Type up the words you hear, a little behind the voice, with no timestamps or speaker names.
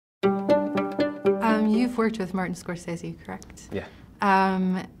you've worked with Martin Scorsese, correct? Yeah.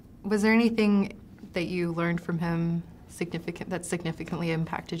 Was there anything that you learned from him that significantly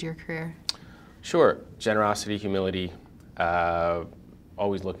impacted your career? Sure. Generosity, humility,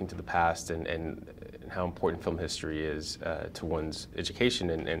 always looking to the past, and how important film history is to one's education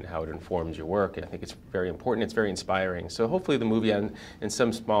and how it informs your work. I think it's very important. It's very inspiring. So hopefully the movie, in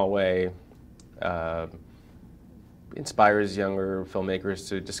some small way, inspires younger filmmakers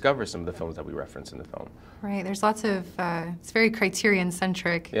to discover some of the films that we reference in the film. Right. There's lots of, it's very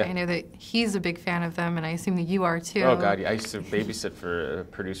Criterion-centric. Yeah. I know that he's a big fan of them, and I assume that you are too. Oh, God, yeah. I used to babysit for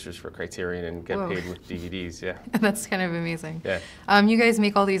producers for Criterion and get paid with DVDs, yeah. That's kind of amazing. Yeah. You guys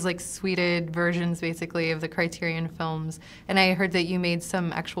make all these like sweeted versions, basically, of the Criterion films, and I heard that you made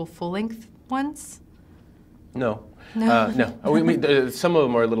some actual full-length ones? No. No? No. Some of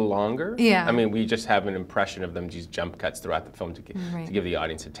them are a little longer. Yeah. I mean, we just have an impression of them, these jump cuts throughout the film to Right. give the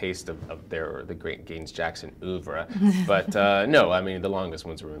audience a taste of the great Gaines-Jackson oeuvre. But no, I mean, the longest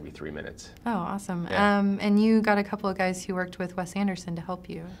ones were maybe 3 minutes. Oh, awesome. Yeah. And you got a couple of guys who worked with Wes Anderson to help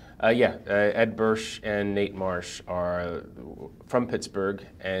you. Yeah, Ed Bursch and Nate Marsh are from Pittsburgh,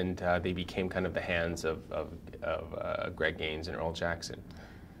 and they became kind of the hands of Greg Gaines and Earl Jackson.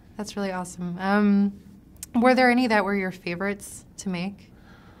 That's really awesome. Were there any that were your favorites to make?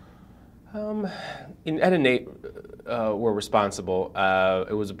 Ed and Nate were responsible.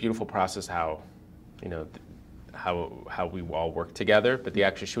 It was a beautiful process how we all worked together, but the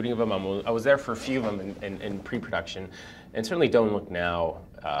actual shooting of them, I was there for a few of them in pre-production, and certainly Don't Look Now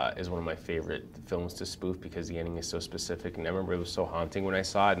is one of my favorite films to spoof because the ending is so specific, and I remember it was so haunting when I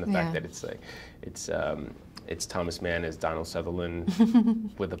saw it, and the fact that it's Thomas Mann as Donald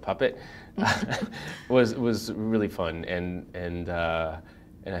Sutherland with a puppet was really fun, and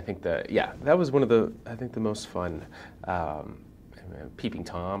I think that was one of the most fun. Peeping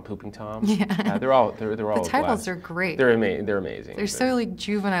Tom, Pooping Tom. Yeah. They're all The titles are great. They're amazing. They're so like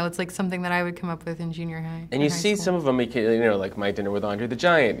juvenile. It's like something that I would come up with in junior high. And you see some of them, like My Dinner with Andre the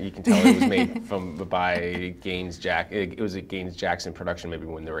Giant. You can tell it was made by Gaines-Jackson. It was a Gaines-Jackson production, maybe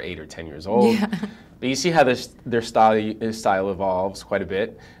when they were 8 or 10 years old. Yeah. But you see how their style evolves quite a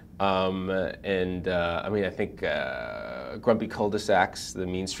bit. I mean, I think Grumpy Cul-de-sacs, the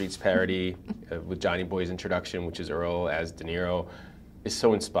Mean Streets parody with Johnny Boy's introduction, which is Earl as De Niro, is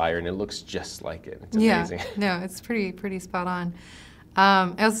so inspired, and it looks just like it. It's amazing. Yeah, no, it's pretty spot on.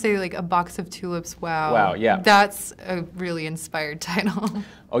 I also say like A Box of Tulips. Wow. Wow, yeah. That's a really inspired title.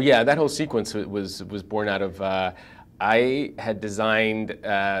 Oh yeah, that whole sequence was born out of. I had designed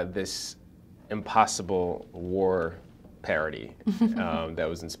this impossible war parody that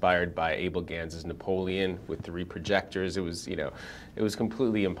was inspired by Abel Ganz's Napoleon with 3 projectors. It was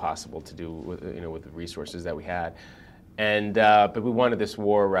completely impossible to do with the resources that we had, and but we wanted this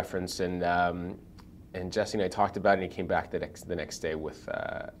war reference, and Jesse and I talked about it, and he came back the next day with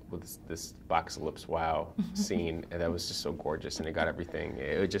this Box of Lips wow scene, and that was just so gorgeous, and it got everything.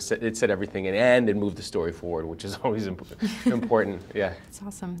 It said everything and it moved the story forward, which is always important. Yeah. That's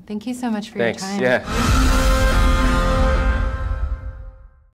awesome. Thank you so much for Thanks. your time. Yeah.